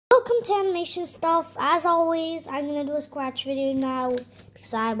welcome to animation stuff. As always, I'm gonna do a Scratch video now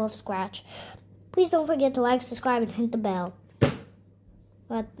because I love Scratch. Please don't forget to like, subscribe, and hit the bell.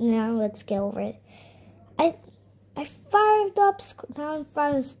 But now let's get over it. I fired up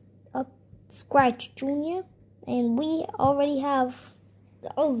Scratch Jr. and we already have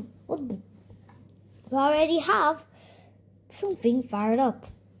something fired up,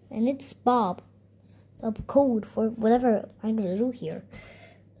 and it's Bob. A code for whatever I'm gonna do here.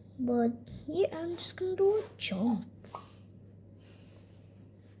 But yeah, I'm just gonna do a jump.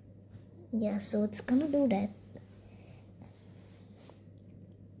 Yeah, so it's gonna do that.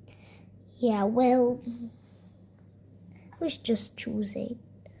 Yeah, well, let's just choose 8.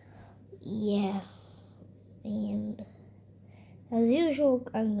 Yeah, and as usual,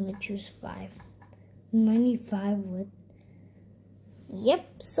 I'm gonna choose 5. 95 would.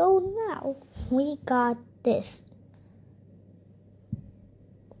 Yep, so now we got this.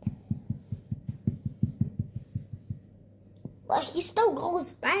 But he still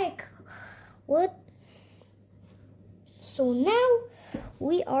goes back. What? So now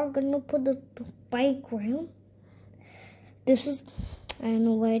we are gonna put the background. This is, I don't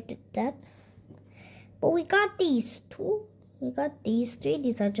know where I did that. But we got these 2. We got these 3.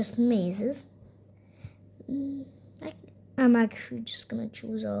 These are just mazes. I'm actually just gonna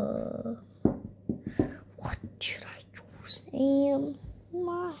choose what should I choose?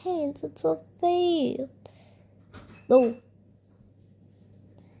 My hands, it's a fail. No.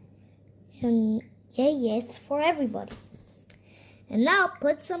 And yeah, yes, for everybody. And now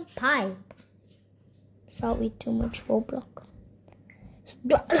put some pipe. Sorry, too much Roblox.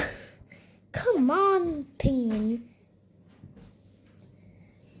 Come on, penguin.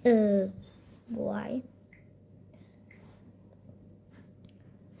 Why?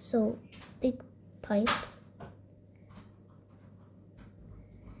 So, thick pipe.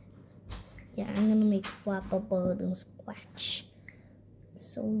 Yeah, I'm gonna make flappable and scratch.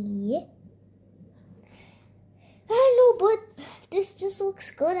 So, yeah. I don't know, but this just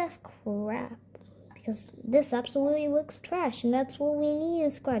looks good as crap. Because this absolutely looks trash, and that's what we need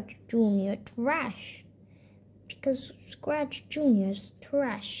in Scratch Jr. Trash. Because Scratch Jr. is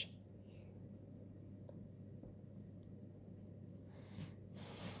trash.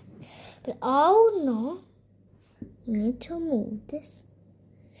 But oh no, we need to move this.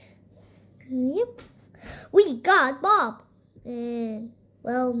 Yep, we got Bob. And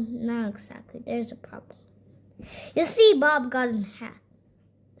well, not exactly. There's a problem. You see, Bob got a hat.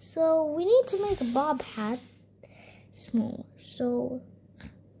 So we need to make a Bob hat smaller. So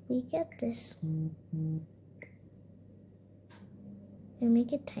we get this and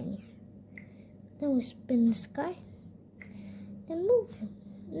make it tinier. Then we spin this guy and move him.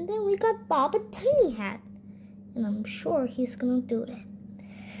 And then we got Bob a tiny hat. And I'm sure he's gonna do that.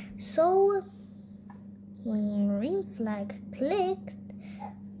 So when green flag clicked,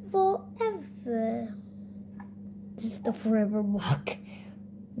 forever. This is the forever block.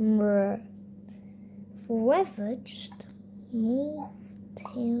 Forever, just move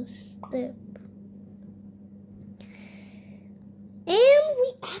 10 step. And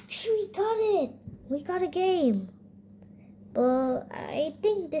we actually got it. We got a game. But I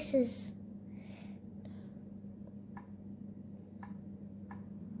think this is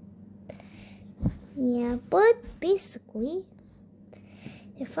yeah, but basically,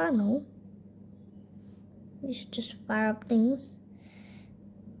 if I know, we should just fire up things.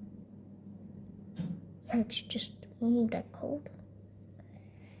 I should just remove that code.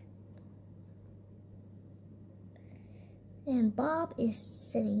 And Bob is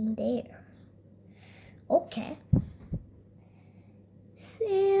sitting there. Okay.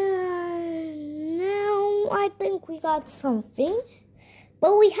 And now I think we got something,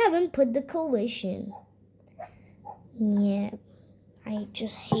 but we haven't put the collision. Yeah, I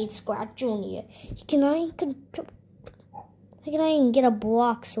just hate Scratch Jr. I cannot even get a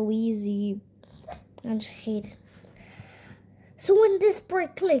block so easy. I just hate it. So when this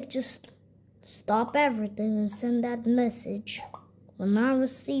break click, just stop everything and send that message. When I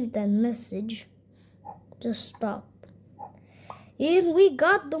receive that message, just stop. And we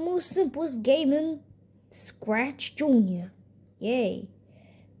got the most simplest game in Scratch Jr. Yay.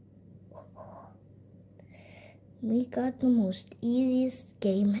 We got the most easiest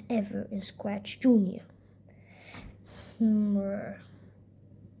game ever in Scratch Jr.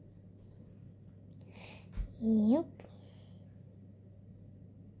 Yep.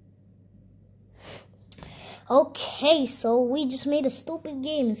 Okay, so we just made a stupid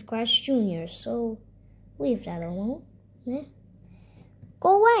game in Scratch Jr. So leave that alone. Yeah.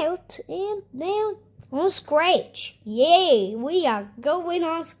 Go out and now On Scratch. Yay, we are going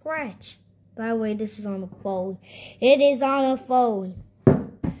on Scratch. By the way, this is on the phone. It is on a phone.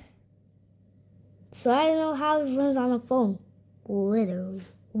 So I don't know how it runs on a phone. Literally.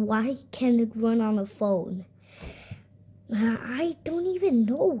 Why can't it run on a phone? I don't even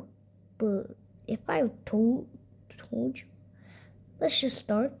know. But if I told you. Let's just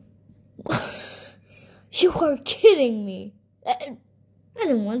start. You are kidding me. I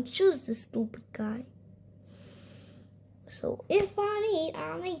didn't want to choose this stupid guy. So if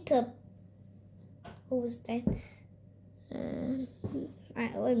I need to. What was that?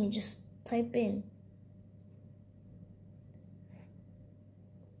 Let me just type in.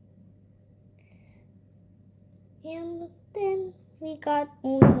 And then we got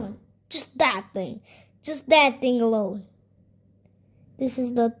only one. Just that thing. Just that thing alone. This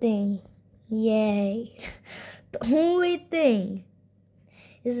is the thing. Yay. The only thing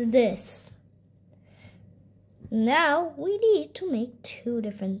is this. Now we need to make two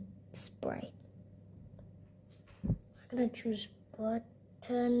different sprites. I'm gonna choose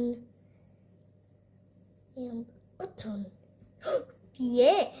button and button.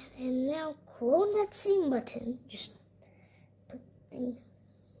 Yeah, and now clone that same button. Just put the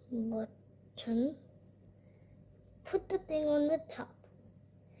button. Put the thing on the top.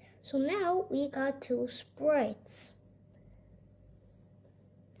 So now we got two sprites.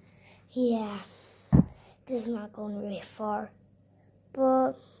 Yeah, this is not going very far,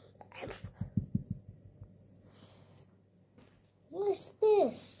 but what is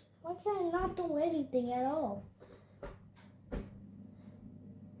this? Why can I not do anything at all?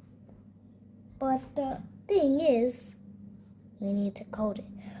 But the thing is, we need to code it.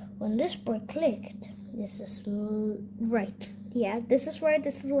 When this sprite clicked, this is right. Yeah, this is right,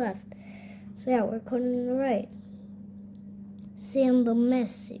 this is left. So yeah, we're coding the right. Send the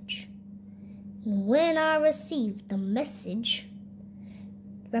message. And when I receive the message,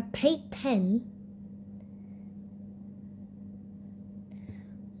 repeat 10.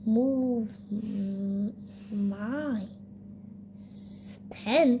 Move my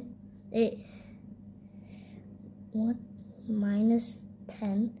 10. What? Minus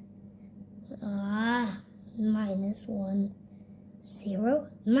 10. Minus 1. 0.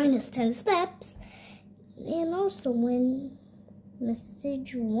 Minus 10 steps. And also when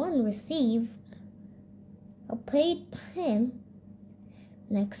message 1 receive, I'll pay 10.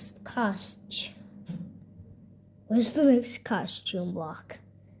 Next costume. Where's the next costume block?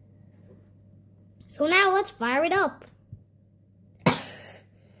 So now let's fire it up.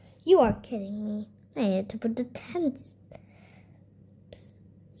 You are kidding me. I had to put the 10 steps.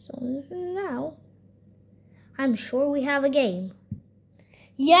 So now I'm sure we have a game.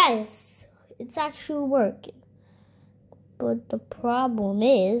 Yes, it's actually working. But the problem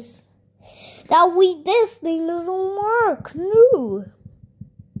is that this thing doesn't work. No.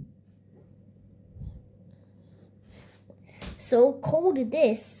 So code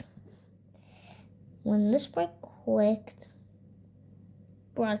this. When this sprite clicked,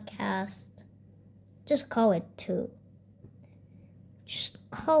 broadcast, just call it 2. Just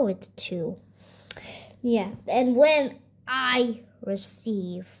call it 2. Yeah, and when I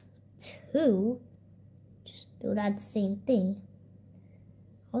receive 2, just do that same thing.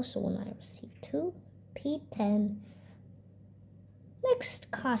 Also, when I receive 2, P10.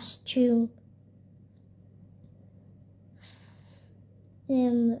 Next costume.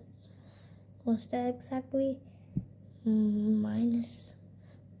 And what's that exactly? Minus.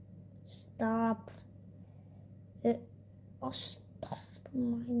 Stop. I'll stop.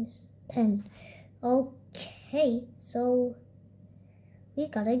 Minus 10. Okay, so we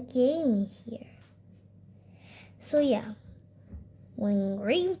got a game here. So yeah, when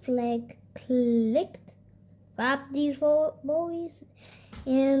green flag clicked, flap these boys,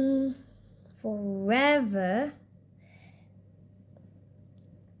 and forever,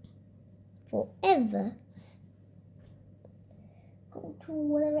 go to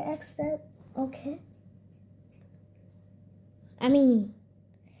whatever X that, okay. I mean,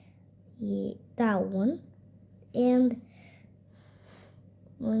 yeah, that one. And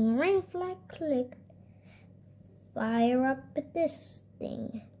when green flag clicked, fire up at this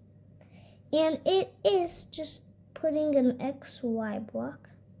thing. And it is just putting an XY block.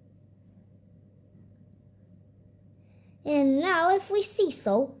 And now if we see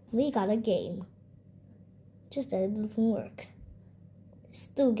so, we got a game. Just that it doesn't work. It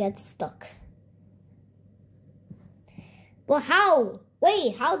still gets stuck. But how?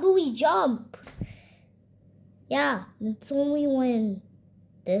 Wait, how do we jump? Yeah, it's only when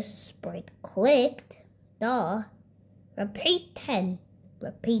this sprite clicked. Duh. Repeat 10.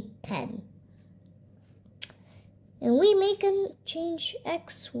 Repeat 10. And we make him change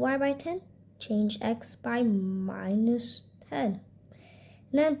x, y by 10. Change x by minus 10. And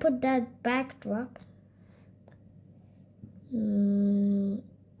then put that backdrop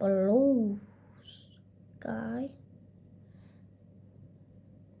below sky.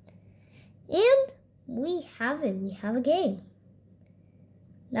 And we have it. We have a game.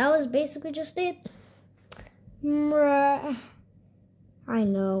 That was basically just it. I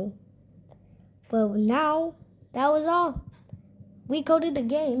know. But now, that was all. We coded the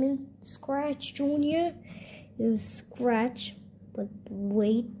game in Scratch Jr. Is Scratch. But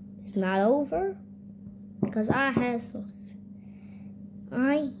wait, it's not over. Because I have stuff.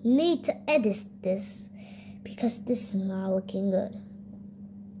 I need to edit this. Because this is not looking good.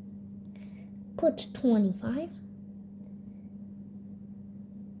 Put 25.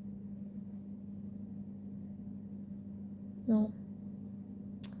 No.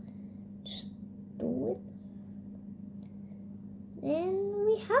 Just do it. And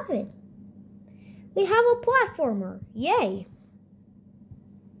we have it. We have a platformer. Yay.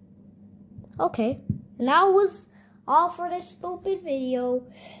 Okay. And that was all for this stupid video.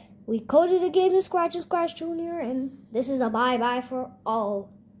 We coded a game in Scratch Jr. And this is a bye-bye for all.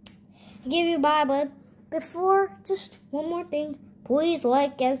 I give you bye, but before, just one more thing. Please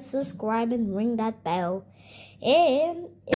like and subscribe and ring that bell. And